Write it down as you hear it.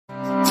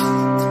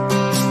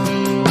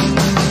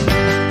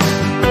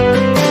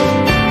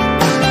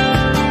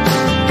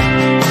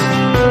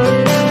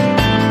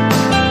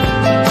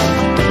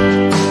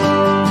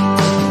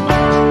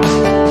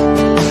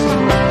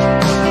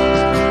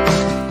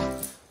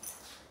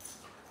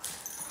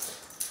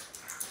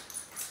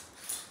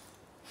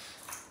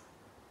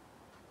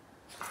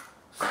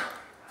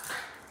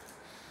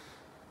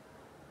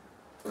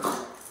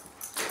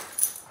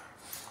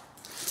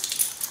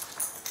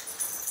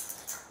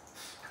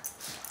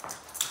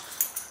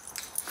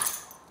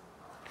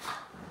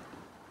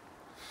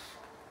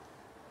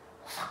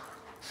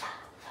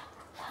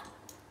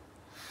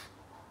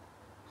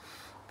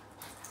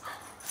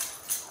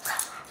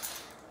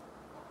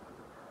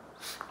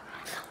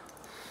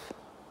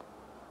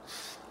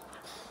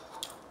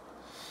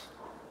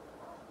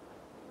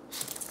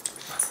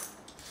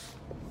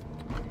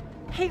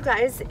Hey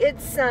guys,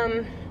 it's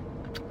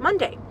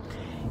Monday,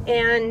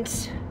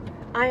 and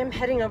I am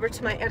heading over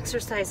to my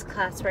exercise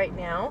class right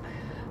now.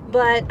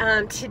 But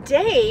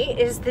today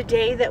is the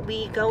day that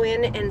we go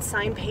in and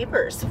sign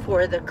papers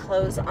for the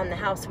close on the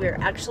house. We're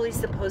actually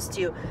supposed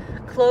to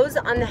close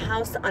on the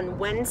house on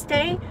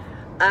Wednesday.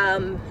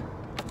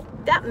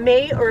 That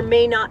may or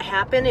may not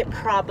happen. It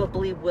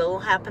probably will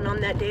happen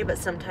on that day, but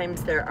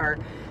sometimes there are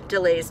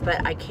delays,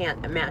 but I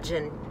can't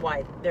imagine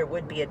why there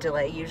would be a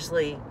delay.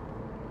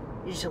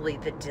 Usually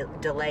the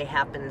delay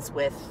happens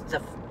with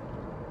the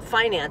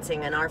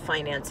financing, and our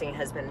financing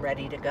has been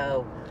ready to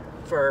go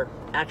for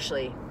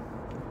actually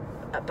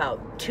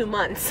about 2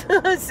 months.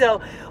 So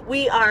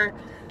we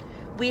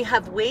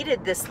have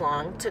waited this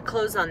long to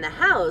close on the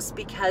house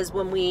because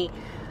when we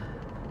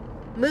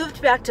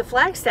moved back to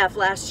Flagstaff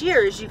last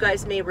year, as you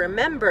guys may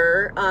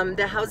remember,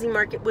 the housing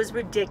market was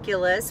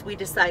ridiculous. We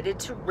decided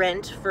to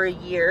rent for a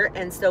year,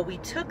 and so we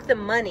took the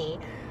money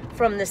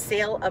from the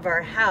sale of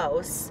our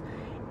house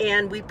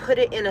and we put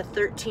it in a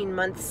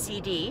 13-month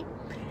CD,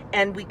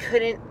 and we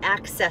couldn't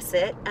access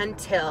it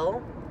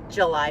until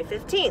July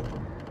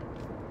 15th.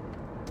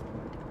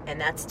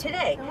 And that's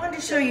today. I wanted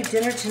to show you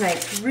dinner tonight.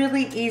 It's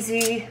really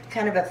easy,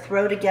 kind of a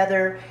throw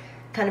together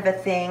kind of a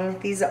thing.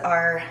 These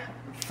are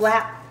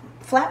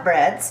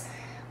flatbreads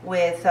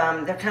with,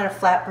 they're kind of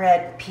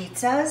flatbread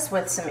pizzas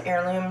with some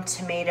heirloom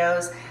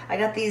tomatoes. I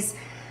got these,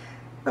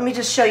 let me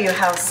just show you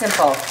how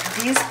simple.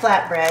 These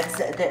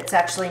flatbreads, that's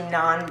actually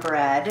naan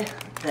bread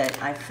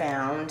that I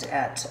found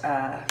at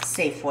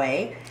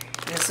Safeway.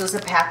 And this was a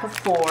pack of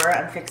 4.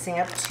 I'm fixing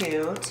up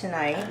 2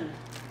 tonight.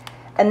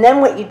 And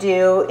then what you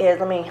do is,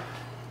 let me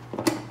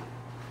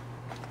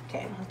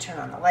turn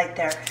on the light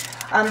there.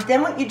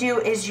 Then what you do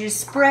is you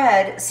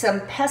spread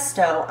some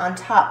pesto on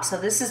top. So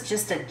this is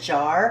just a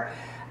jar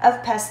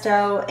of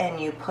pesto, and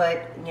you put,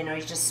 you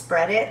just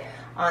spread it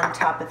on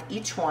top of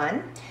each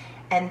one.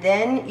 And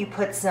then you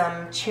put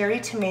some cherry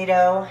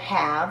tomato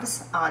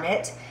halves on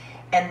it,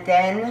 and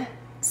then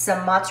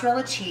some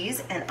mozzarella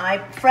cheese, and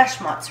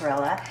fresh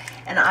mozzarella,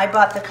 and I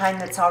bought the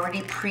kind that's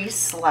already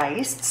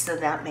pre-sliced, so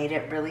that made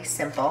it really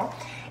simple.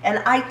 And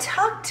I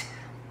tucked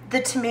the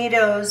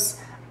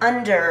tomatoes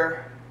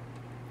under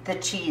the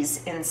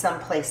cheese in some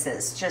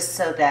places, just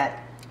so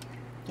that,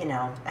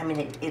 I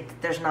mean,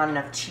 there's not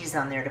enough cheese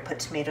on there to put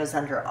tomatoes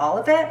under all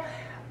of it,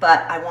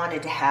 but I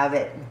wanted to have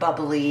it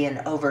bubbly and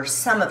over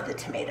some of the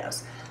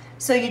tomatoes.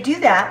 So you do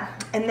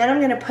that, and then I'm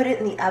going to put it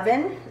in the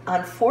oven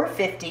on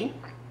 450.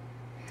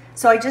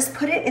 So I just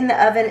put it in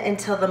the oven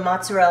until the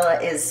mozzarella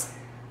is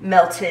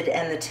melted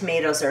and the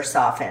tomatoes are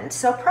softened.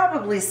 So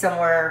probably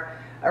somewhere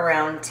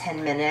around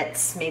 10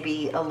 minutes,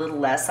 maybe a little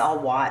less, I'll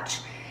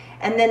watch.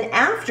 And then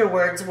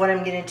afterwards, what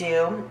I'm gonna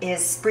do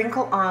is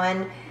sprinkle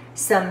on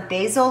some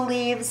basil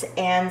leaves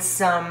and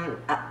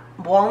some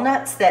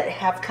walnuts that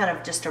have kind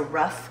of just a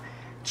rough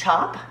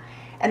chop.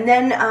 And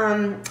then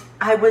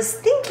I was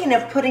thinking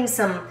of putting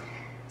some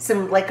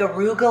like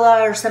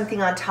arugula or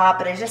something on top,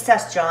 but I just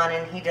asked John,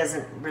 and he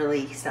doesn't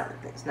really, he's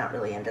not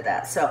really into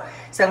that. So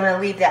I'm gonna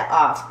leave that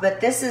off. But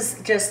this is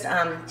just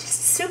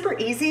super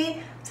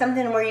easy,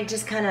 something where you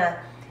just kind of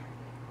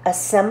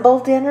assemble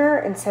dinner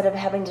instead of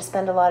having to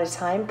spend a lot of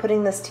time.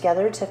 Putting this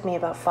together took me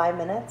about 5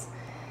 minutes,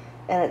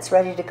 and it's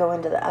ready to go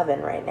into the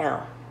oven right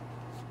now.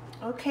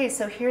 Okay,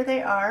 so here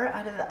they are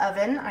out of the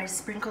oven. I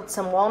sprinkled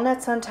some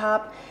walnuts on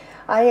top.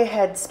 I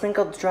had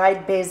sprinkled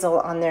dried basil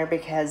on there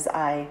because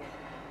I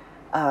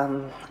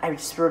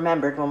just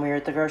remembered when we were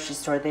at the grocery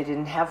store they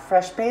didn't have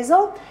fresh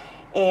basil,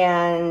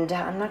 and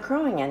I'm not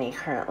growing any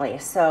currently.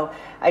 So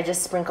I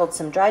just sprinkled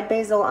some dried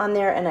basil on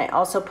there, and I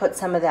also put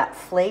some of that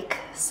flake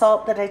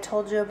salt that I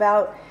told you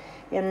about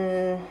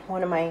in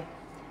one of my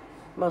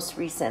most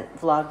recent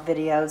vlog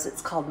videos.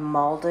 It's called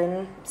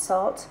Malden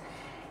salt,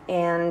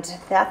 and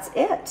that's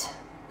it.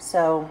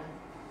 So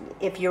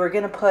if you were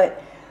going to put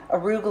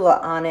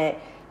arugula on it,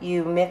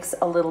 you mix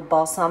a little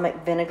balsamic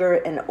vinegar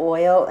and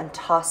oil and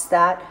toss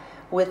that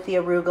with the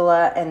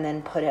arugula and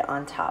then put it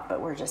on top,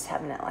 but we're just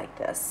having it like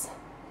this.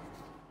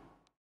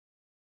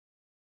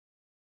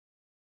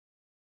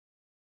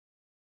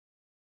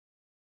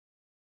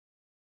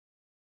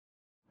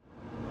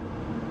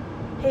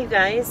 Hey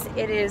guys,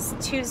 it is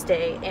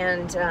Tuesday,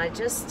 and I'm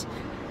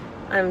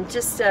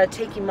just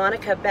taking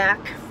Monica back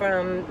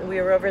from,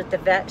 we were over at the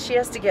vet. She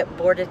has to get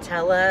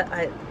Bordetella.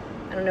 I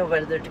don't know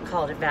whether to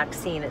call it a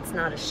vaccine. It's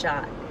not a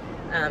shot.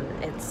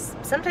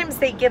 Sometimes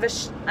they give a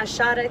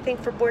shot, I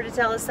think, for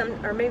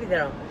Bordetella, or maybe they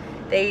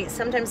don't.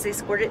 Sometimes they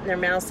squirt it in their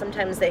mouth,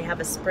 sometimes they have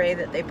a spray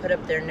that they put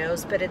up their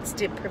nose, but it's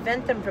to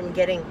prevent them from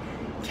getting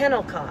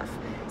kennel cough.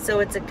 So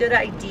it's a good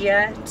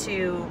idea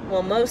to,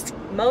 well,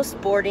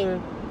 most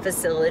boarding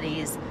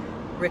facilities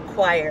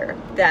require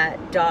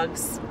that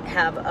dogs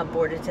have a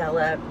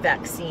Bordetella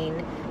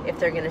vaccine if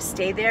they're going to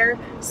stay there,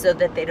 so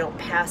that they don't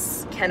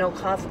pass kennel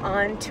cough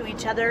on to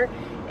each other.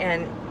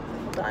 And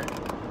hold on,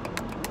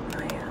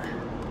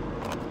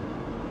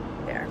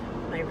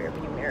 my rear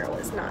view mirror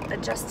is not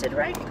adjusted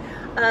right.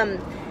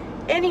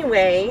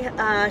 anyway,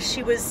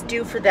 she was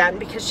due for that, and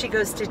because she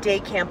goes to day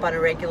camp on a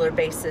regular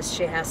basis,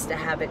 she has to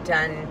have it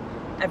done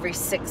every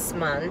 6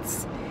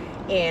 months,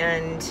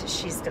 and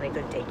she's going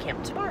to go to day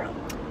camp tomorrow.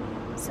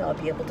 So I'll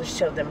be able to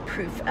show them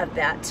proof of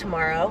that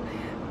tomorrow.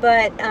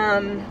 But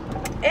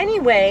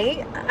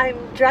anyway, I'm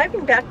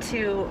driving back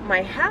to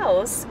my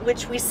house,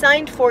 which we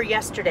signed for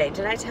yesterday.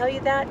 Did I tell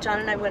you that? John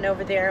and I went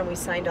over there and we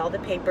signed all the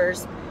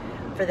papers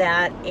for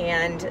that,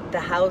 and the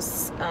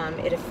house,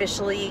 it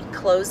officially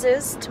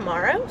closes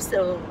tomorrow.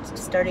 So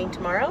starting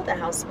tomorrow, the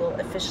house will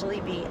officially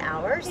be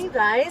ours. Hey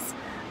guys,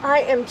 I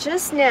am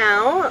just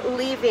now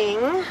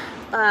leaving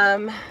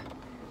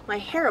my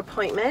hair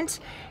appointment,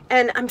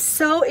 and I'm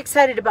so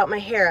excited about my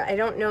hair. I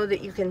don't know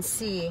that you can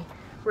see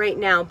right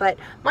now, but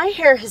my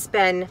hair has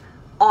been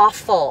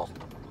awful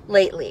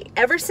lately.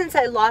 Ever since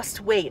I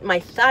lost weight, my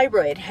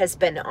thyroid has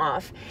been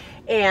off,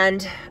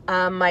 and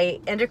my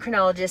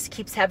endocrinologist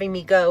keeps having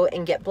me go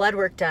and get blood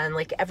work done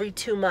like every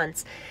 2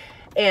 months.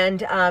 And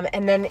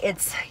then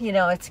it's, you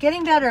know, it's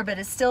getting better, but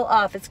it's still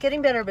off. It's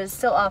getting better, but it's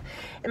still off.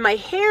 And my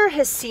hair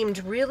has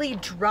seemed really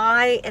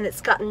dry, and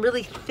it's gotten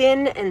really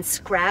thin and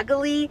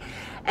scraggly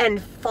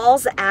and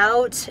falls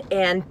out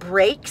and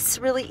breaks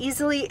really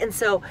easily. And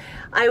so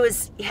I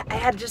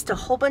had just a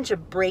whole bunch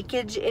of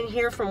breakage in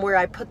here from where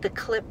I put the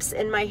clips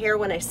in my hair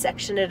when I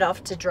section it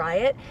off to dry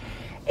it.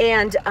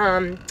 And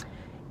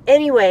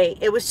anyway,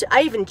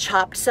 I even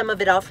chopped some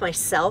of it off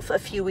myself a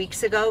few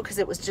weeks ago because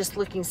it was just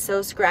looking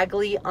so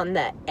scraggly on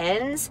the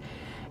ends.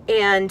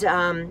 And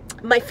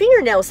my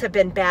fingernails have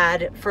been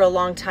bad for a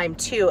long time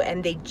too,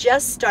 and I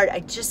just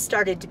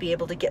started to be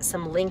able to get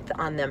some length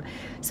on them.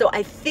 So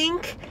I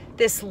think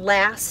this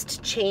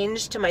last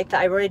change to my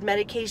thyroid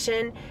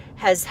medication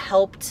has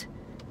helped,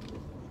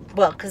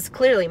 well, because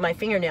clearly my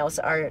fingernails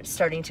are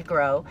starting to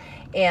grow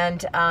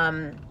and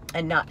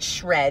not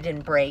shred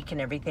and break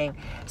and everything.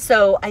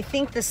 So I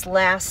think this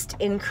last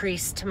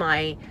increase to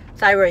my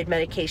thyroid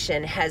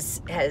medication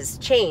has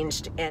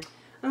changed. And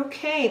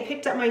okay,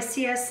 picked up my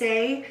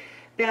CSA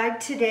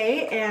bag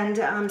today,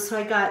 and so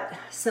I got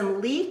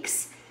some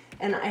leeks,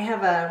 and I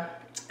have a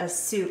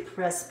soup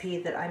recipe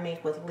that I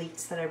make with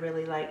leeks that I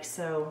really like,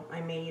 so I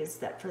may use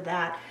that for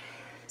that.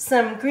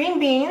 Some green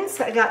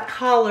beans. I got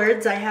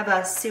collards. I have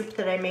a soup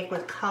that I make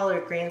with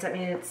collard greens. I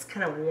mean, it's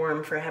kind of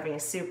warm for having a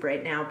soup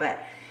right now,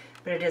 but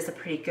it is a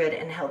pretty good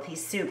and healthy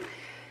soup.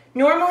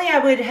 Normally I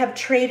would have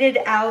traded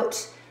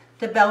out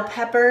the bell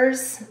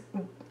peppers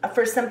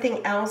for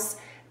something else,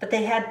 but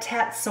they had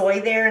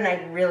tatsoi there, and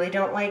I really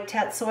don't like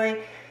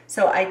tatsoi,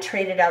 so I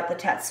traded out the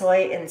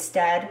tatsoi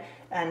instead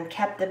and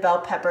kept the bell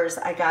peppers.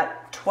 I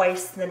got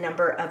twice the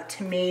number of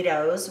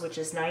tomatoes, which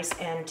is nice,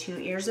 and 2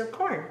 ears of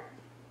corn.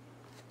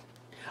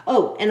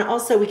 Oh, and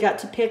also we got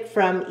to pick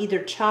from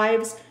either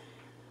chives,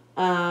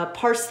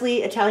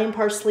 parsley, Italian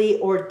parsley,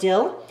 or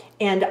dill.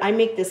 And I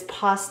make this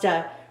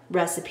pasta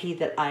recipe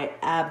that I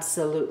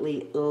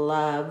absolutely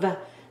love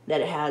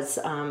that has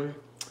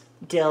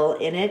dill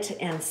in it.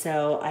 And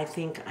so I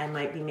think I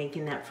might be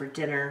making that for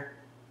dinner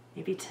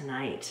maybe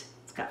tonight.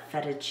 It's got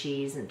feta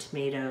cheese and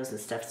tomatoes and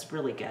stuff. It's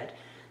really good.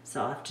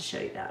 So I'll have to show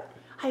you that.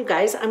 Hi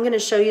guys, I'm going to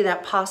show you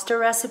that pasta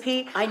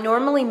recipe. I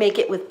normally make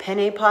it with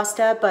penne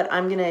pasta, but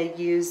I'm going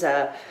to use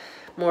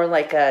more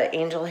like a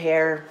angel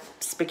hair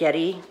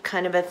spaghetti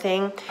kind of a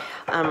thing.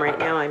 Right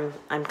now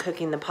I'm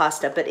cooking the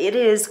pasta, but it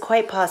is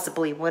quite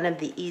possibly one of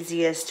the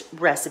easiest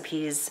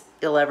recipes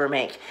you'll ever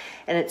make.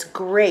 And it's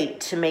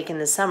great to make in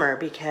the summer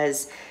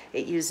because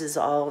it uses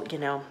all, you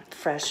know,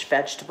 fresh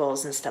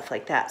vegetables and stuff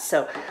like that.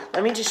 So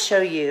let me just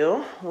show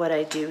you what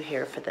I do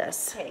here for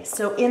this. Okay,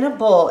 so in a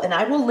bowl, and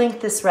I will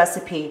link this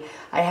recipe.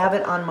 I have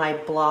it on my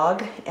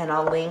blog, and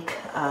I'll link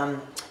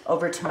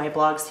over to my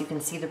blog so you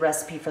can see the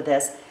recipe for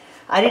this.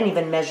 I didn't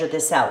even measure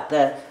this out.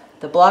 The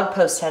blog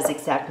post has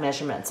exact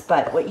measurements,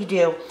 but what you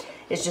do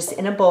is just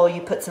in a bowl,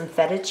 you put some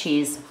feta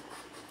cheese,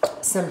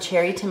 some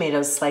cherry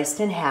tomatoes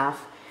sliced in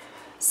half,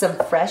 some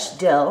fresh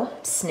dill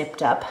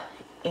snipped up,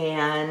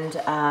 and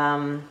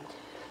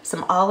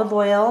some olive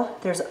oil.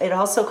 It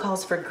also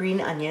calls for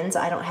green onions.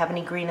 I don't have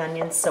any green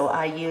onions, so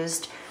I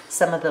used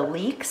some of the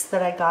leeks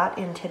that I got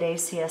in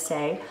today's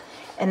CSA,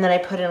 and then I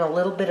put in a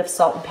little bit of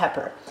salt and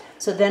pepper.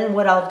 So then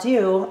what I'll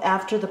do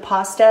after the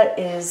pasta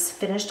is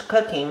finished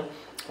cooking,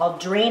 I'll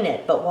drain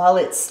it, but while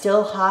it's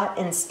still hot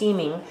and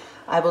steaming,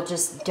 I will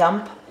just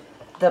dump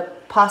the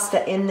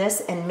pasta in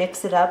this and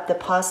mix it up. The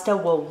pasta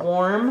will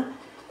warm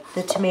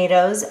the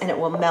tomatoes and it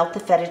will melt the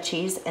feta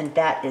cheese, and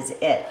that is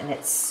it. And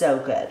it's so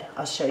good.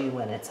 I'll show you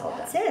when it's all done.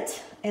 That's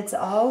it. It's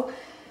all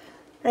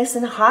nice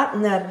and hot,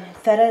 and the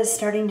feta is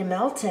starting to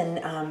melt, and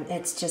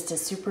it's just a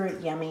super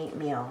yummy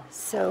meal.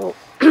 So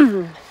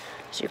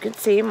as you can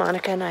see,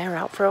 Monica and I are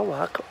out for a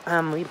walk.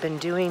 We've been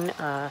doing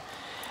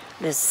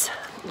this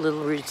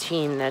little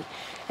routine that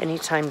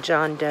anytime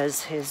John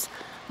does his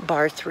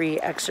bar 3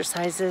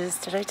 exercises,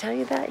 did I tell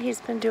you that? He's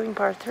been doing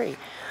bar 3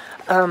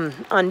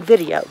 on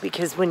video,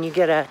 because when you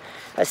get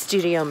a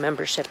studio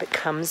membership, it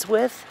comes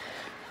with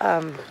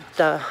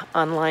the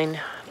online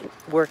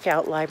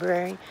workout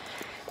library.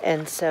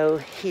 And so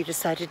he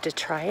decided to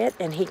try it,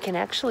 and he can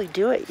actually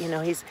do it. You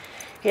know,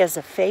 he has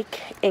a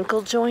fake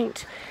ankle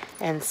joint,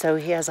 and so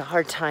he has a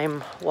hard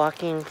time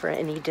walking for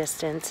any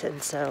distance.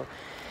 And so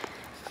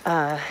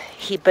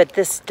but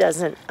this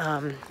doesn't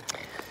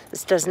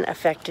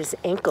affect his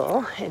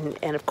ankle.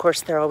 And of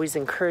course, they're always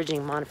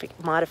encouraging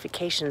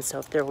modifications. So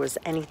if there was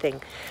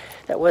anything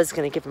that was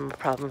going to give him a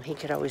problem, he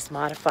could always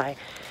modify.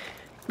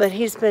 But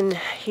he's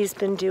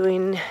been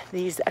doing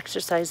these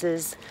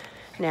exercises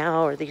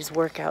now, or these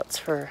workouts,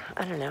 for,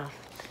 I don't know,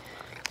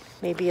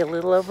 maybe a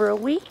little over a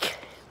week.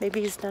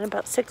 Maybe he's done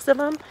about 6 of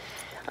them,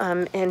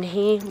 and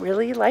he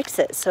really likes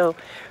it. So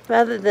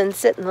rather than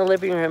sit in the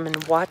living room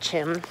and watch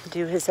him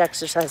do his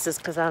exercises,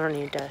 because I don't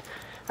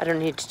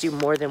need to do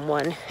more than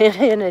one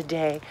in a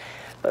day,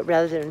 but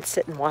rather than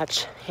sit and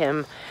watch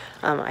him,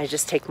 I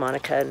just take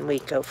Monica and we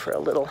go for a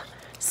little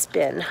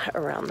spin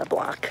around the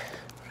block.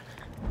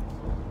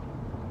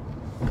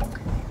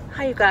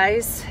 Hi you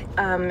guys,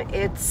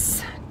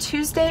 it's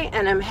Tuesday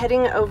and I'm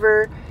heading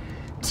over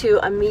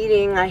to a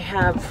meeting I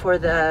have for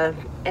the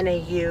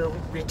NAU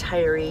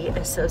Retiree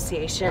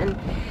Association,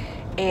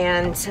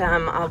 and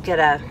I'll get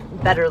a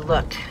better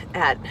look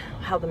at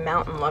how the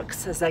mountain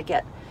looks as I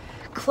get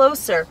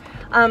closer.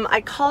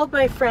 I called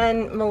my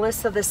friend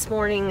Melissa this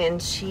morning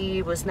and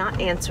she was not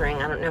answering.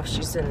 I don't know if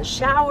she's in the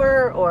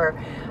shower, or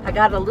I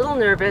got a little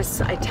nervous.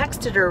 I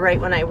texted her right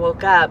when I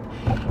woke up,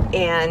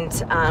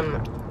 and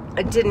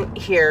I didn't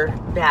hear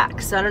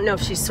back. So I don't know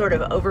if she's sort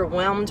of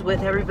overwhelmed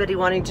with everybody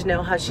wanting to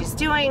know how she's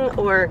doing,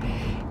 or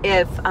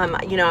if,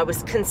 you know, I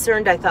was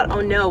concerned. I thought,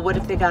 oh no, what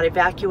if they got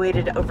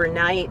evacuated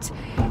overnight?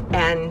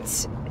 And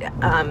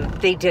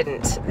they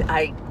didn't.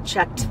 I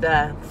checked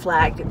the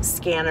flag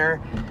scanner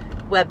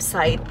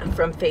website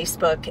from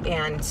Facebook,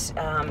 and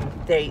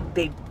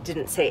they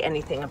didn't say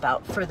anything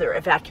about further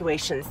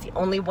evacuations. The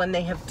only one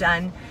they have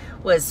done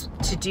was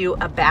to do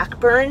a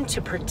backburn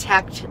to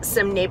protect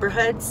some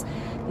neighborhoods,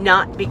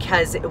 not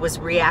because it was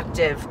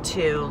reactive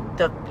to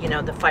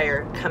the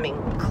fire coming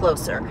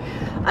closer.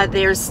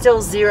 There's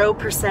still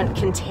 0%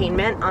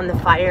 containment on the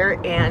fire,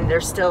 and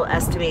they're still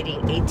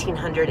estimating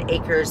 1,800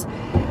 acres,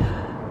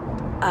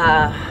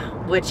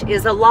 which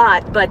is a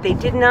lot, but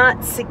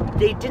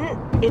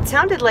it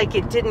sounded like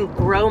it didn't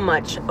grow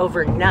much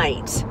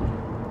overnight,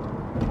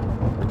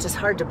 which is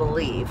hard to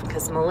believe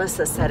because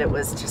Melissa said it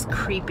was just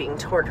creeping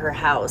toward her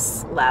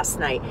house last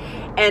night.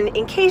 And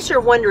in case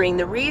you're wondering,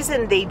 the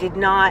reason the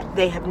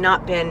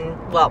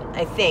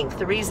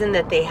reason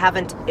that they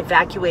haven't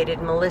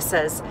evacuated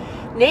Melissa's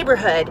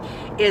neighborhood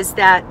is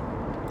that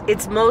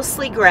it's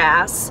mostly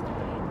grass,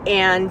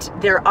 and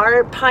there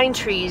are pine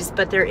trees,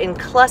 but they're in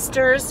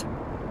clusters,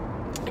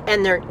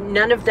 and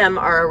none of them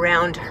are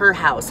around her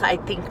house. I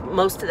think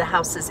most of the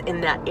houses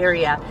in that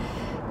area,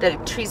 the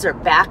trees are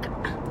back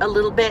a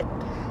little bit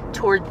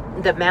toward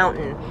the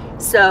mountain.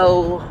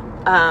 So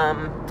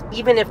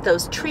even if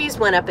those trees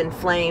went up in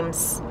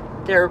flames,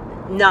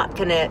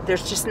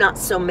 there's just not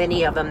so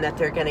many of them that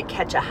they're gonna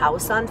catch a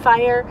house on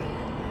fire.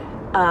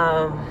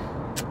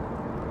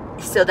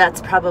 So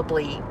that's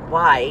probably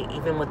why,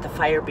 even with the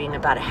fire being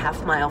about a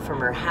half mile from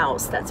her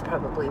house, that's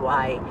probably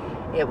why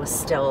they were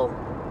still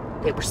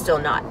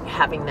not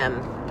having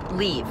them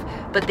leave.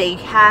 But they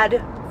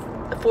had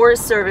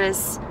Forest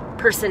Service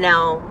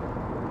personnel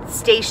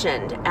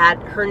stationed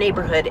at her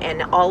neighborhood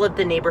and all of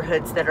the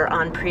neighborhoods that are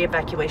on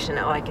pre-evacuation.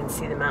 Oh, I can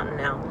see the mountain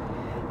now.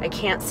 I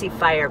can't see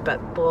fire,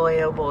 but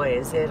boy, oh boy,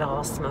 is it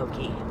all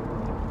smoky.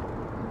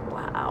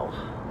 Wow.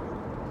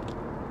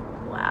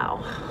 Wow.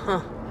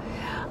 Huh.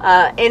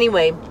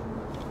 Anyway,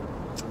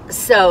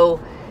 so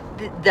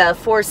the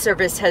Forest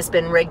Service has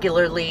been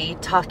regularly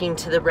talking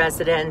to the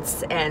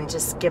residents and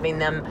just giving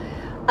them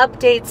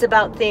updates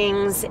about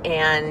things,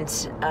 and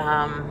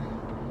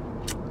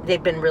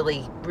they've been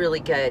really, really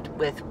good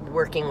with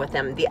working with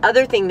them. The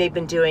other thing they've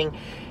been doing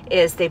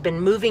is they've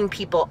been moving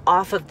people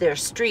off of their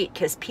street,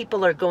 because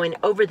people are going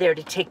over there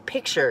to take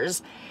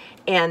pictures,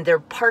 and they're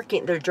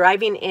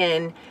driving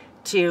in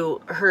to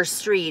her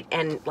street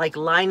and like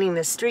lining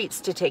the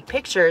streets to take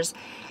pictures.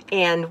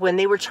 And when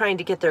they were trying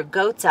to get their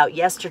goats out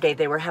yesterday,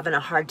 they were having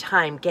a hard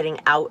time getting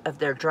out of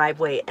their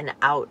driveway and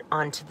out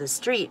onto the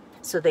street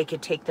so they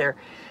could take their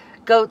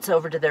goats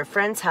over to their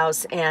friend's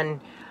house.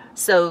 And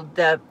so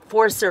the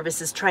Forest Service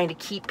is trying to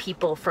keep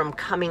people from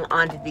coming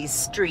onto these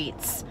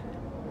streets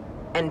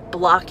and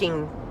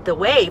blocking the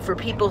way for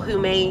people who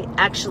may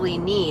actually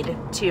need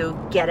to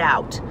get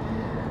out.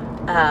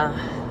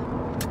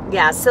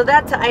 Yeah, so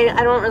that's,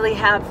 I don't really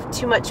have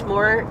too much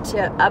more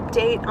to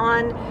update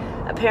on.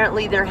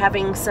 Apparently they're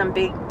having some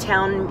big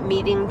town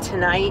meeting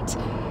tonight,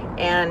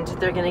 and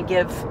they're going to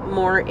give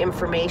more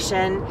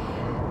information.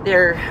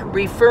 They're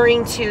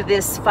referring to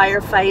this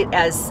firefight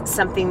as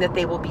something that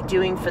they will be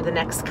doing for the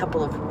next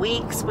couple of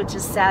weeks, which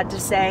is sad to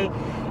say.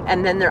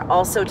 And then they're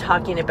also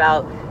talking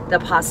about the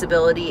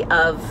possibility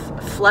of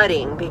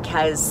flooding,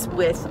 because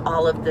with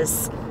all of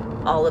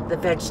the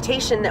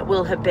vegetation that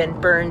will have been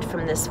burned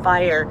from this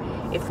fire,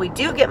 if we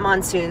do get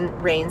monsoon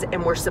rains,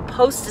 and we're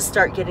supposed to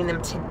start getting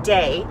them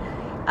today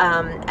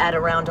at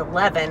around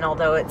 11,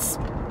 although it's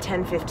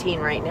 10:15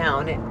 right now,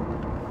 and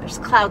there's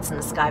clouds in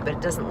the sky, but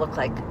it doesn't look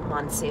like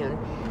monsoon.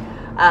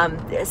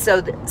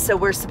 So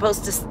we're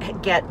supposed to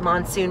get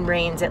monsoon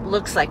rains. It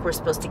looks like we're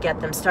supposed to get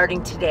them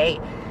starting today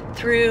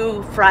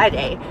through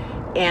Friday,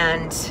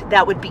 and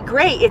that would be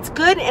great. It's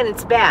good and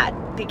it's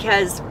bad,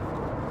 because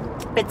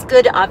it's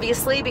good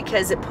obviously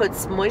because it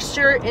puts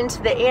moisture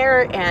into the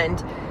air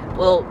and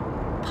will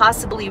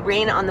possibly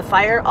rain on the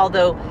fire,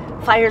 although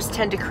fires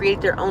tend to create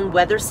their own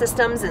weather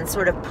systems and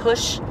sort of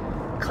push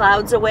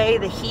clouds away.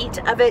 The heat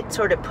of it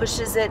sort of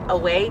pushes it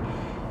away.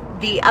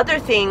 The other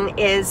thing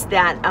is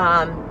that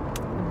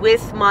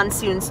with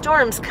monsoon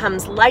storms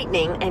comes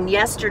lightning, and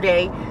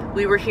yesterday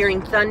we were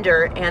hearing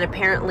thunder, and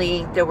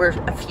apparently there were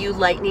a few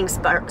lightning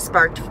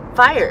sparked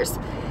fires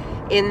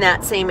in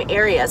that same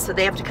area. So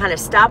they have to kind of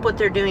stop what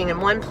they're doing in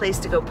one place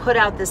to go put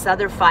out this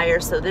other fire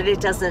so that it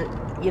doesn't,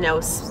 you know,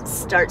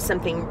 start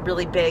something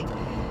really big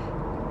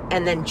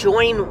and then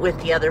join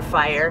with the other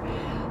fire.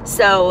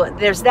 So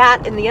there's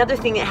that. And the other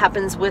thing that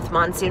happens with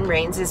monsoon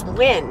rains is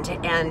wind.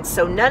 And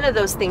so none of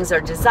those things are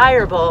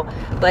desirable,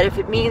 but if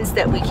it means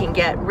that we can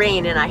get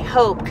rain, and I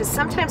hope, because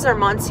sometimes our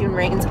monsoon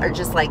rains are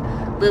just like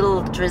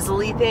little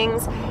drizzly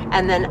things,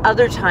 and then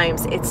other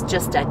times it's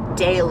just a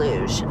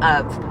deluge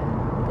of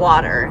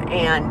water.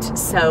 And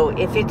so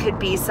if it could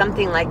be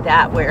something like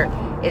that, where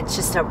it's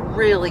just a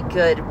really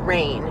good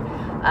rain,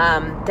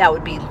 that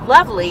would be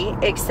lovely,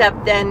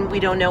 except then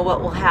we don't know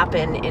what will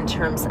happen in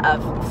terms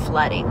of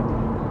flooding.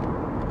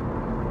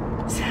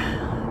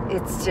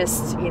 It's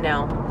just, you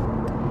know,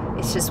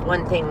 it's just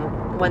one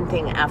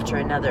thing after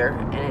another,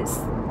 and it's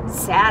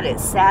sad.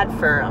 It's sad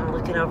for, I'm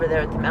looking over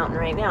there at the mountain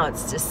right now,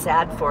 it's just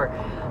sad for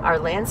our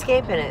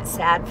landscape, and it's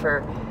sad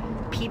for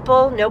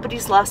people.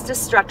 Nobody's lost a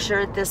structure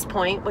at this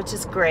point, which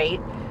is great,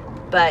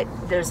 but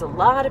there's a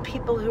lot of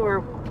people who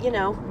are, you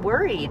know,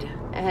 worried,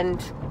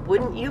 and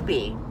wouldn't you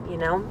be, you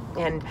know?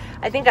 And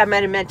I think I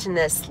might have mentioned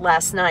this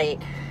last night,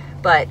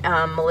 but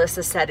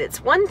Melissa said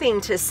it's one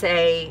thing to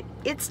say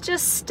it's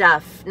just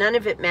stuff, none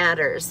of it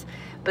matters,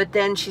 but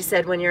then she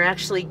said when you're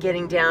actually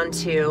getting down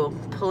to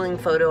pulling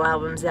photo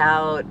albums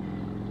out,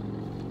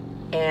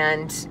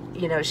 and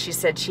you know, she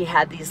said she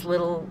had these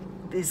little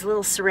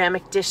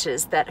ceramic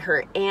dishes that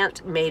her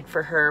aunt made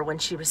for her when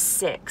she was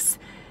 6,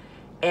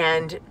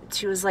 and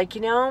she was like,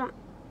 you know,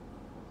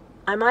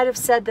 I might have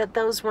said that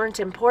those weren't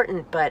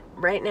important, but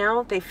right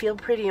now they feel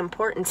pretty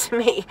important to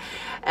me.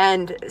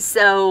 And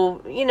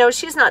so, you know,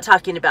 she's not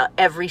talking about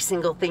every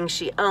single thing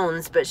she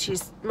owns, but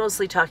she's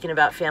mostly talking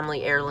about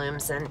family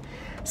heirlooms and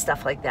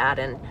stuff like that,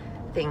 and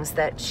things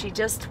that she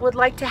just would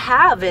like to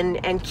have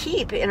and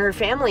keep in her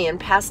family and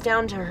pass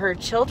down to her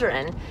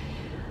children.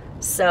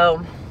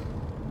 So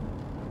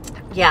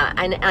yeah,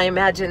 and I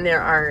imagine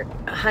there are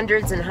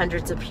hundreds and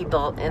hundreds of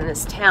people in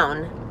this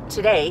town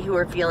today who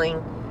are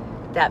feeling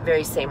that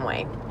very same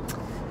way.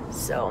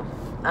 So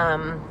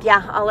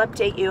yeah, I'll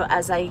update you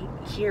as I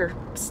hear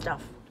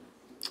stuff.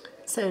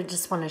 So I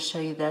just want to show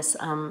you this.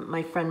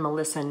 My friend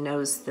Melissa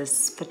knows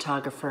this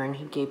photographer, and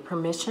he gave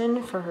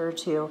permission for her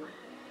to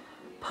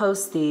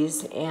post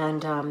these,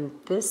 and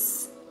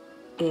this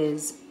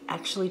is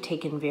actually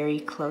taken very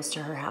close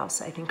to her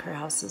house. I think her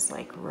house is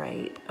like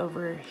right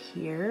over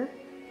here,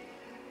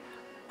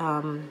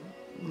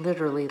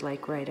 literally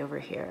like right over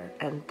here,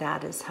 and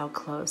that is how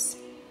close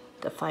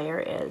the fire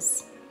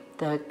is.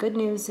 The good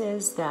news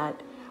is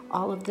that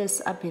all of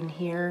this up in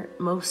here,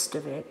 most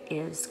of it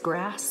is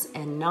grass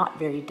and not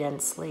very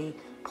densely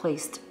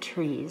placed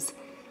trees.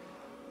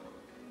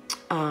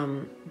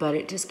 But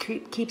it just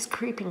keeps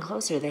creeping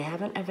closer. They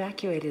haven't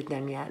evacuated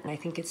them yet, and I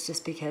think it's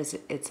just because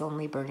it's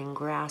only burning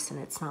grass and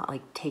it's not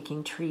like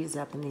taking trees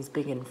up in these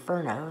big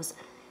infernos.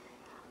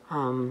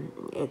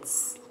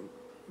 It's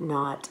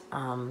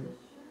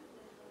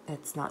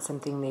not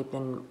something they've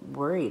been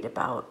worried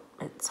about.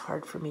 It's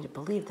hard for me to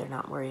believe they're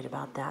not worried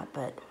about that,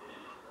 but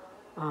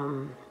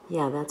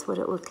yeah, that's what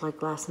it looked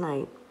like last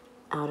night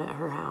out at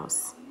her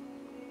house.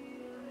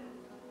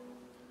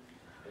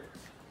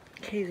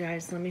 Okay,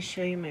 guys, let me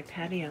show you my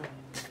patio.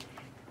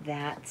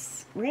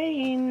 That's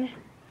rain.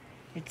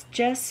 It's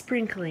just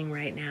sprinkling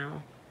right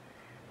now,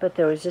 but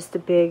there was just a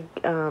big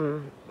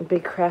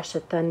crash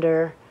of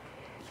thunder.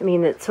 I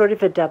mean, it's sort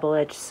of a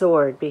double-edged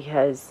sword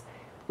because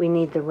we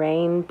need the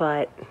rain,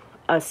 but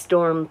a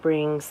storm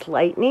brings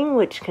lightning,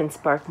 which can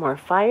spark more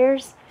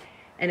fires,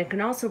 and it can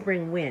also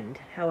bring wind.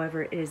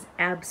 However, it is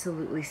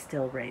absolutely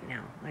still right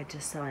now. I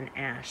just saw an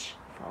ash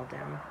fall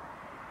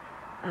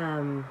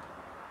down.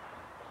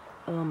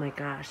 Oh my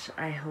gosh,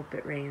 I hope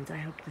it rains. I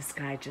hope the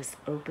sky just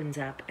opens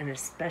up, and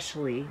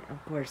especially,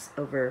 of course,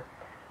 over,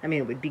 I mean,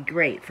 it would be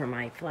great for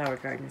my flower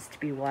gardens to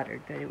be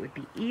watered, but it would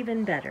be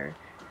even better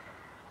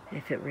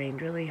if it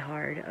rained really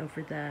hard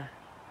over the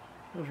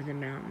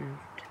mountain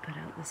to put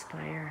out this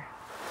fire.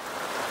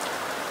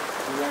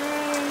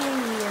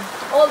 Yay!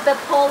 All the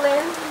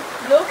pollen,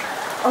 look!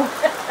 Oh.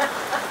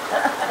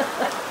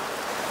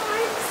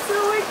 I'm so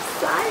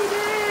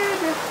excited!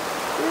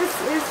 This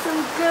is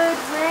some good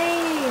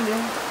rain!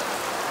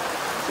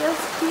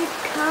 Just keep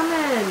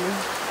coming!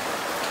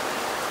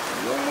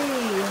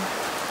 Yay!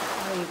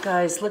 All right,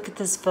 Guys, look at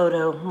this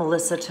photo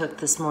Melissa took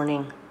this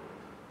morning.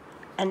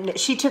 And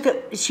she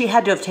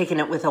had to have taken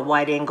it with a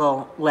wide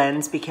angle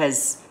lens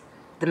because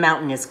the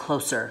mountain is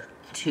closer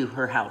to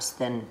her house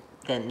than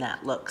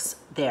that looks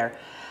there.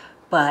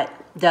 But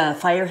the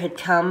fire had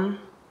come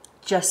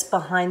just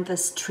behind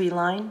this tree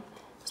line.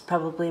 It was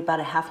probably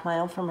about a half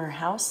mile from her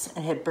house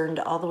and had burned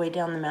all the way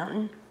down the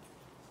mountain.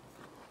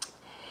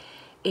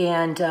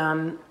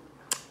 And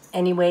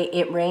anyway,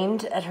 it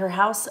rained at her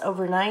house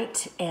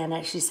overnight,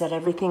 and she said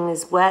everything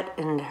is wet,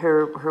 and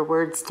her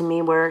words to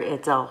me were,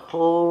 it's a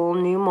whole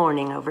new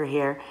morning over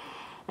here.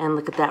 And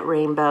look at that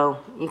rainbow.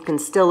 You can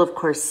still, of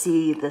course,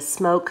 see the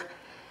smoke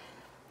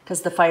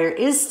because the fire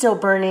is still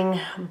burning,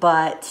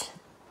 but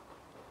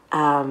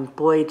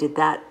boy, did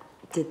that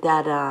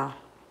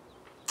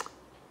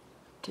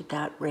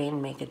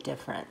rain make a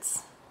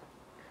difference.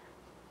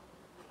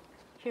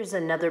 Here's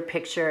another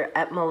picture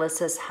at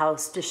Melissa's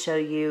house to show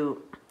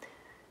you.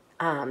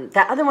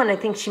 That other one, I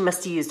think she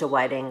must have used a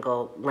wide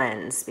angle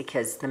lens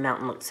because the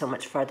mountain looked so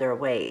much farther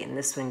away. And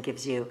this one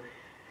gives you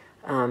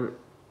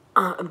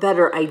a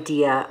better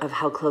idea of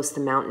how close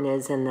the mountain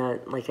is. And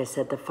like I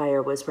said, the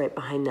fire was right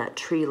behind that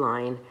tree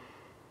line.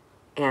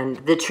 And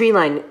the tree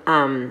line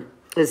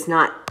is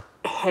not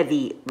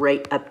heavy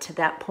right up to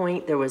that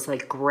point. There was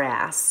like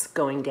grass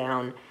going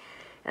down.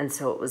 And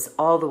so it was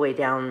all the way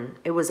down.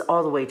 It was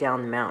all the way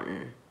down the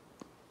mountain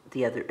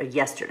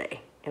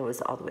yesterday. It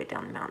was all the way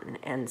down the mountain.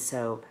 And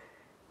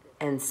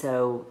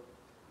so,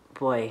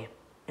 boy,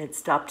 it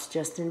stopped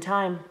just in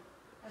time.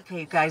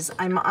 Okay, guys,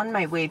 I'm on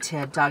my way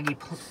to Doggy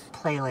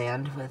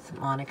Playland with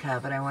Monica,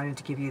 but I wanted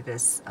to give you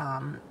this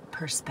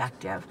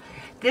perspective.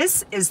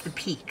 This is the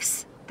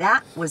peaks.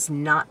 That was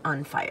not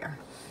on fire.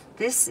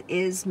 This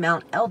is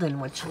Mount Eldon,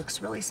 which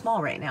looks really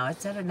small right now.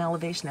 It's at an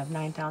elevation of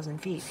 9,000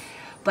 feet.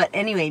 But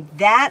anyway,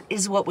 that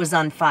is what was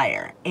on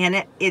fire.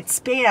 And it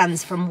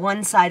spans from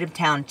one side of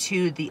town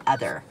to the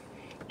other.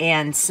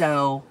 And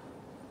so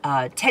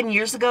 10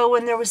 years ago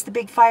when there was the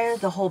big fire,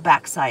 the whole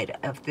backside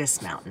of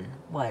this mountain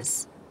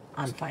was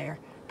on fire.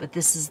 But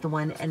this is the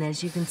one, and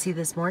as you can see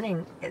this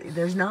morning,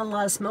 there's not a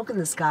lot of smoke in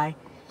the sky.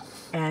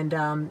 And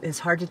it's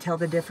hard to tell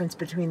the difference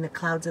between the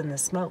clouds and the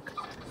smoke.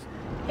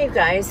 Hey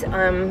guys,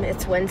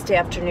 it's Wednesday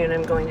afternoon.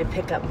 I'm going to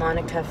pick up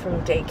Monica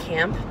from day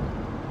camp.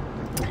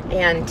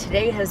 And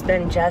today has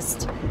been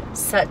just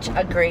such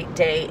a great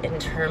day in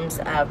terms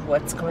of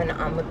what's going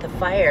on with the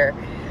fire.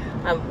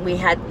 We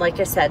had, like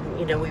I said,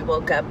 you know, we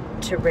woke up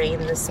to rain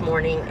this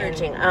morning.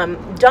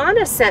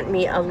 Donna sent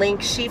me a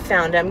link she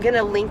found. I'm going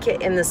to link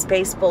it in the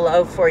space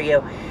below for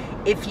you.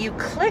 If you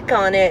click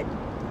on it,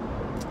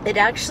 it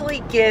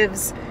actually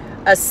gives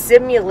a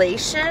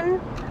simulation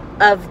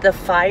of the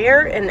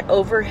fire, an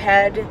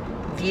overhead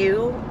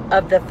view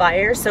of the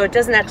fire. So it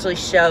doesn't actually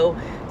show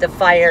the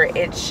fire.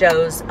 It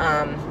shows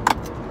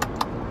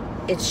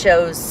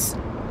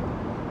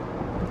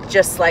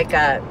just like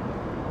a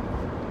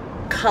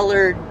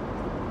colored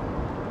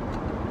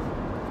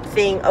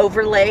thing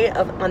overlay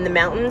on the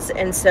mountains,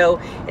 and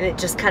it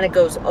just kind of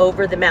goes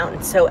over the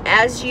mountain. So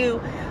as you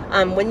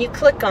when you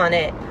click on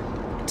it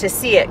to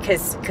see it,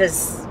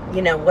 because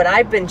you know what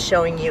I've been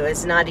showing you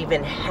is not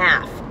even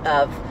half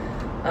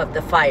of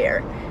the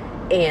fire,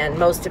 and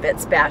most of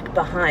it's back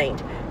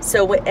behind.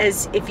 So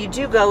if you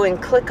do go and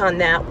click on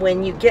that,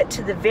 when you get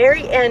to the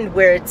very end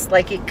where it's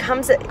like it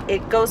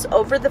goes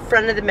over the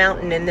front of the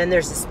mountain, and then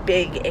there's this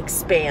big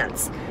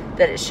expanse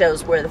that it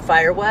shows where the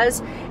fire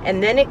was,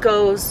 and then it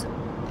goes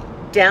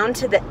down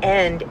to the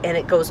end and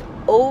it goes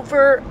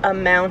over a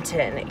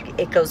mountain.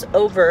 It goes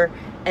over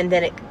and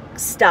then it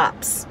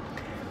stops.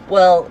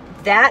 Well,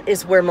 that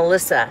is where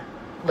Melissa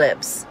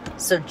lives.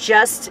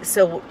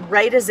 So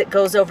right as it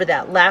goes over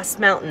that last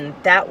mountain,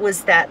 that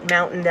was that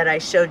mountain that I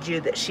showed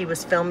you that she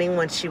was filming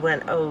when she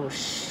went, oh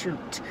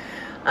shoot.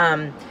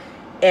 And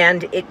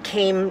it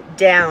came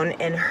down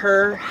and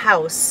her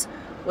house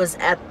was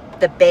at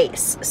the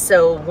base.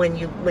 So when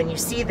you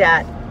see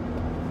that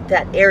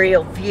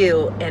aerial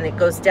view and it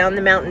goes down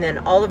the mountain, and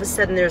all of a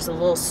sudden there's a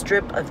little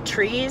strip of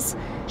trees,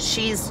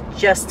 she's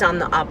just on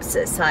the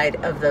opposite side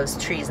of those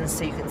trees, and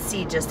so you can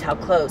see just how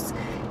close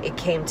it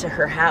came to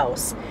her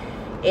house.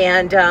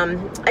 And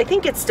I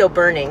think it's still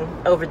burning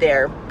over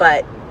there,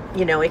 but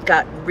you know, it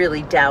got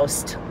really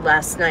doused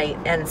last night,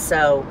 and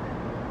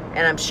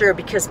I'm sure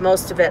because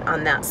most of it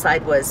on that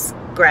side was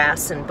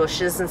grass and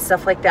bushes and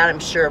stuff like that, I'm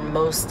sure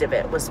most of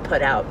it was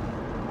put out.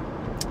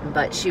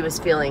 But she was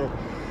feeling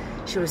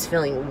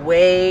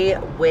way,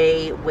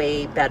 way,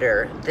 way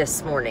better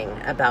this morning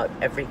about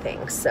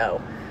everything.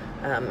 So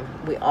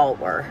we all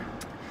were.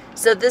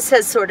 So this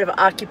has sort of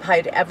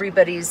occupied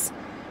everybody's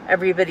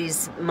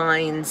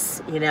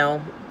minds, you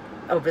know,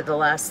 over the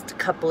last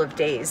couple of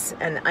days.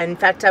 And in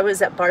fact, I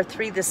was at Bar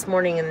 3 this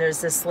morning, and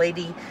there's this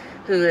lady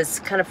who is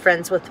kind of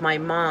friends with my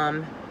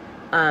mom,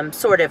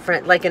 sort of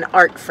friend, like an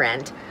art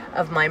friend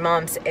of my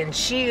mom's, and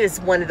she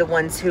is one of the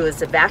ones who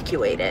is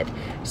evacuated.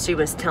 She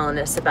was telling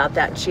us about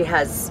that. She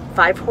has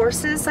 5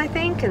 horses, I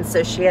think, and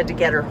so she had to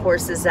get her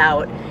horses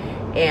out,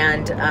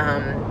 and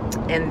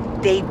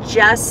and they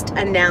just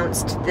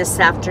announced this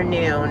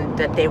afternoon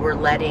that they were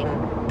letting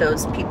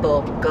those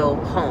people go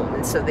home.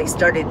 And so they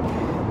started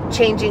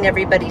changing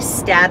everybody's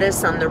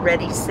status on the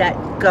ready, set,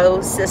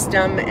 go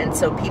system. And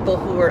so people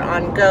who were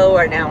on go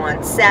are now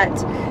on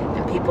set,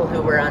 and people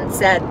who were on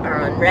set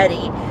are on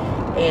ready.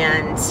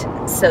 And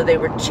so they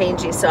were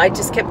changing. So I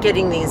just kept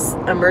getting these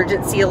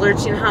emergency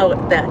alerts. You know how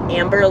that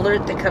Amber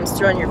Alert that comes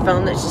through on your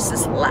phone that's just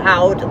this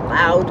loud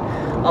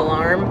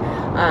alarm?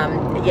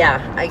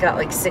 Yeah, I got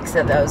like 6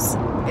 of those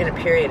in a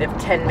period of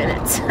 10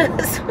 minutes,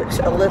 which is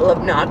a little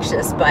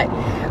obnoxious, but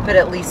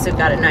at least I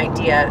got an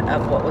idea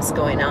of what was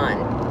going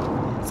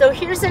on. So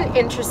here's an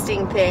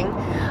interesting thing.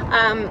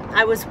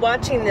 I was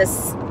watching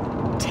this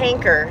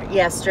tanker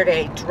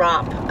yesterday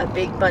drop a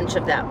big bunch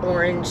of that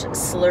orange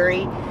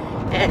slurry.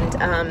 And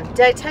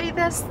did I tell you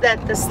this?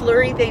 That the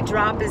slurry they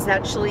drop is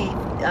actually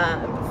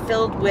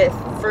filled with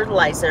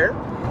fertilizer.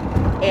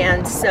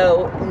 And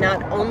so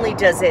not only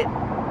does it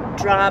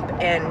drop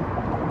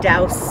and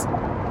douse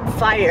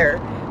fire,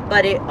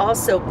 but it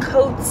also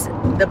coats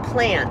the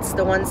plants,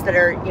 the ones that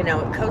are, you know,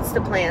 it coats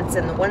the plants,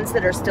 and the ones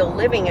that are still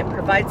living, it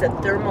provides a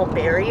thermal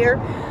barrier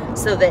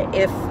so that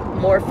if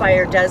more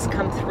fire does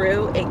come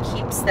through, it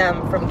keeps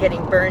them from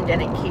getting burned,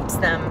 and it keeps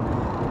them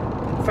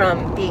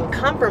from being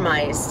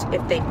compromised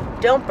if they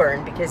don't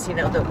burn, because, you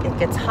know, it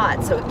gets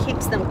hot, so it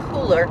keeps them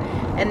cooler.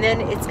 And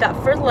then it's got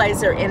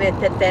fertilizer in it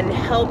that then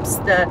helps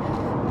the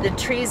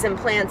trees and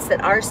plants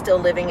that are still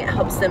living, it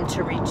helps them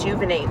to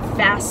rejuvenate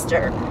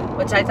faster,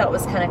 which I thought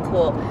was kind of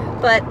cool.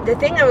 But the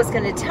thing I was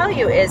going to tell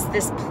you is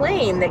this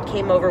plane that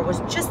came over was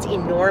just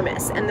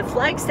enormous, and the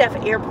Flagstaff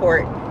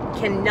Airport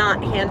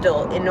cannot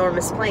handle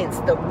enormous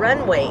planes. The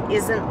runway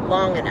isn't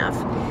long enough.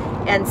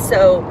 And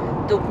so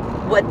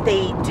what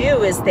they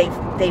do is they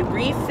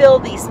refill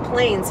these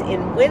planes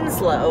in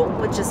Winslow,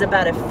 which is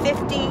about a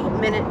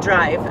 50-minute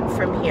drive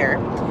from here.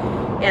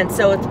 And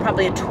so it's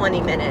probably a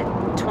 20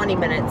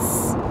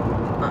 minutes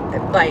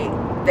by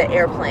the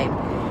airplane.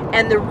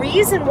 And the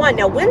reason why,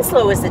 now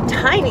Winslow is a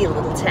tiny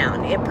little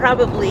town. It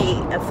probably,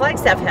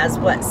 Flagstaff has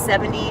what,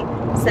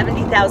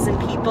 70,000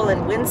 people,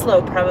 and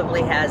Winslow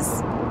probably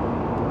has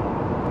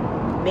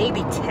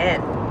maybe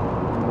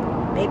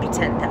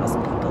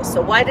 10,000 people.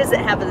 So why does it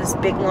have this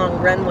big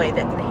long runway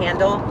that can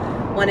handle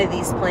one of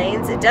these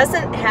planes? It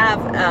doesn't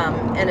have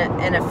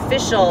an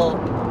official,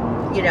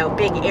 you know,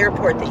 big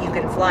airport that you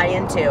can fly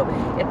into.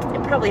 It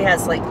probably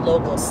has like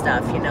local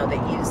stuff, you know,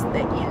 that use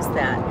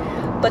that.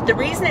 But the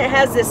reason it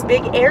has this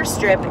big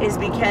airstrip is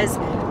because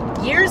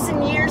years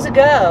and years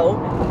ago,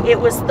 it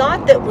was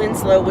thought that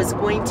Winslow was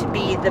going to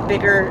be the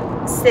bigger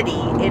city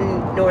in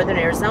northern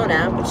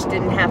Arizona, which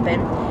didn't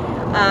happen.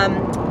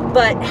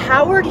 But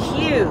Howard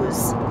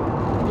Hughes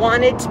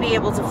wanted to be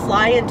able to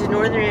fly into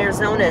northern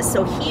Arizona,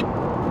 so he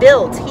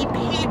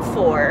paid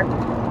for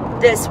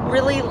this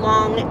really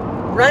long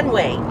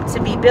runway to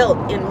be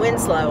built in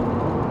Winslow.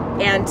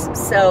 And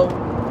so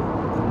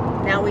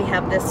now we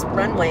have this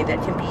runway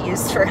that can be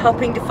used for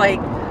helping to fight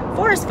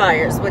forest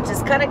fires, which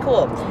is kind of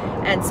cool.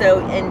 And so,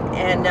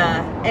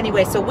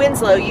 anyway, so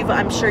Winslow,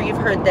 I'm sure you've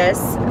heard this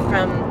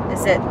from,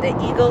 is it the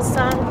Eagles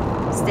song?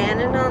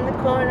 Standing on the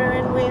corner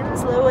in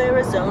Winslow,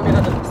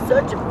 Arizona,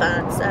 such a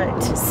fine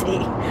sight to see.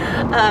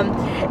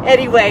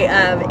 Anyway,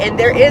 and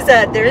there is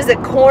a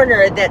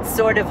corner that's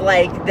sort of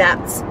like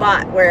that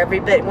spot where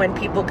everybody, when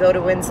people go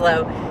to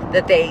Winslow,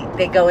 that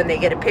they go and they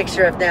get a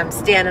picture of them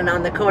standing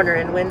on the corner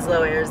in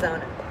Winslow,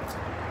 Arizona.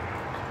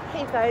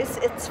 Hey guys,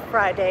 it's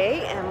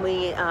Friday, and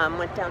we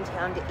went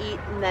downtown to eat,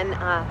 and then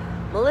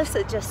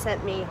Melissa just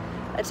sent me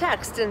a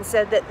text and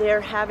said that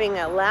they're having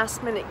a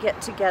last-minute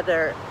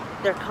get-together.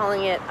 They're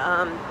calling it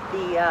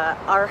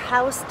Our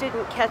House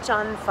Didn't Catch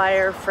on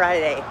Fire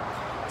Friday.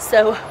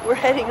 So we're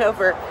heading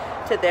over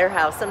to their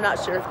house. I'm not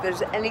sure if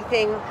there's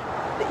anything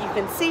that you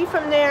can see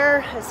from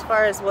there as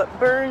far as what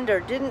burned or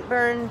didn't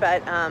burn,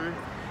 but I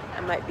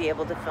might be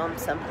able to film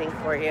something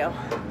for you.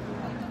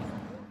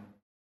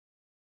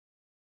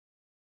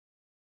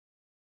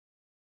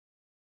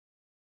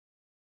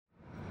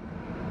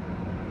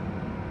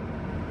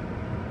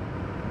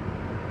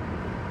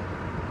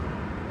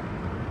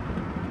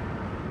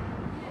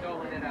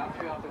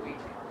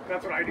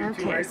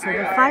 Okay, so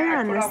the fire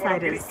on this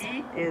side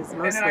is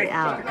mostly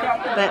out,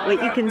 but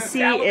what you can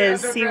see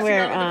is,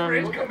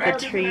 where the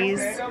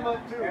trees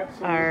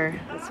are,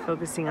 it's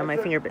focusing on my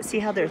finger, but see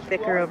how they're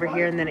thicker over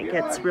here and then it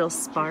gets real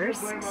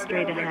sparse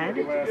straight ahead?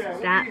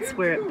 That's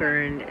where it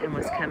burned and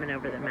was coming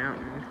over the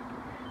mountain,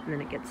 and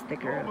then it gets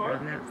thicker over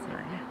on that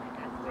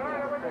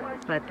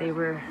side. But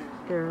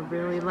they're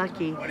really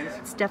lucky.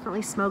 It's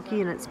definitely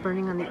smoky and it's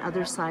burning on the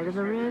other side of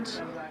the ridge.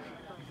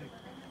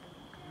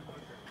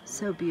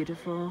 So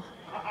beautiful.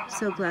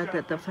 So glad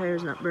that the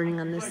fire's not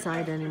burning on this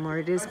side anymore.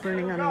 It is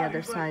burning on the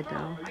other side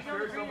though.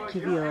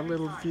 Give you a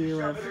little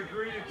view of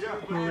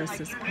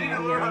Melissa's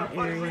patio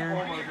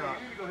area.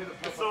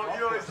 Isn't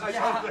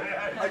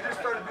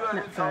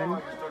that fun?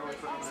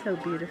 So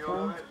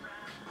beautiful.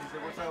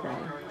 So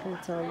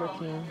it's all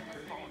looking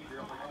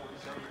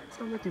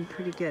are looking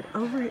pretty good.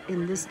 Over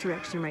in this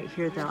direction right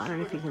here, though, I don't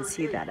know if you can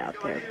see that out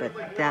there,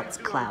 but that's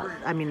cloud.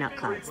 I mean, not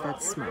clouds,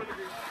 that's smoke.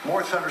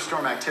 More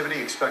thunderstorm activity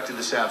expected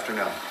this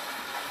afternoon.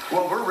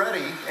 Well, we're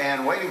ready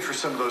and waiting for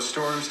some of those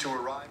storms to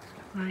arrive.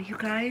 Well, you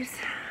guys,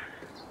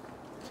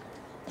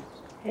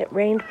 it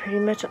rained pretty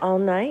much all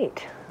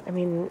night. I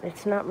mean,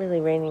 it's not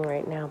really raining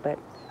right now, but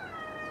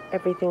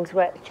everything's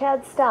wet.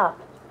 Chad,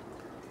 stop.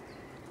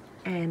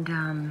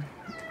 And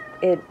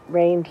it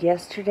rained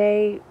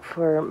yesterday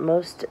for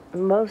most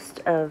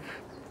of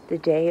the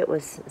day. It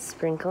was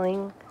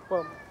sprinkling.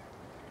 Well,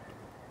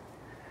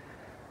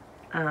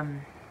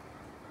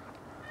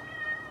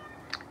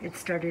 it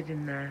started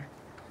in the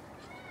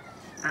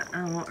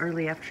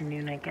early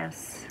afternoon, I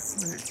guess,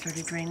 when it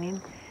started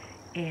raining.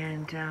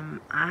 And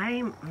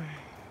I'm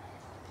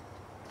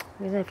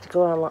gonna have to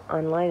go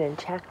online and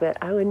check, but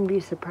I wouldn't be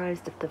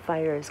surprised if the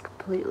fire is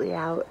completely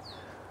out.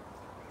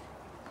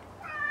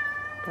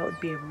 That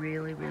would be a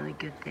really, really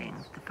good thing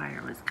if the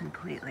fire was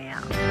completely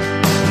out.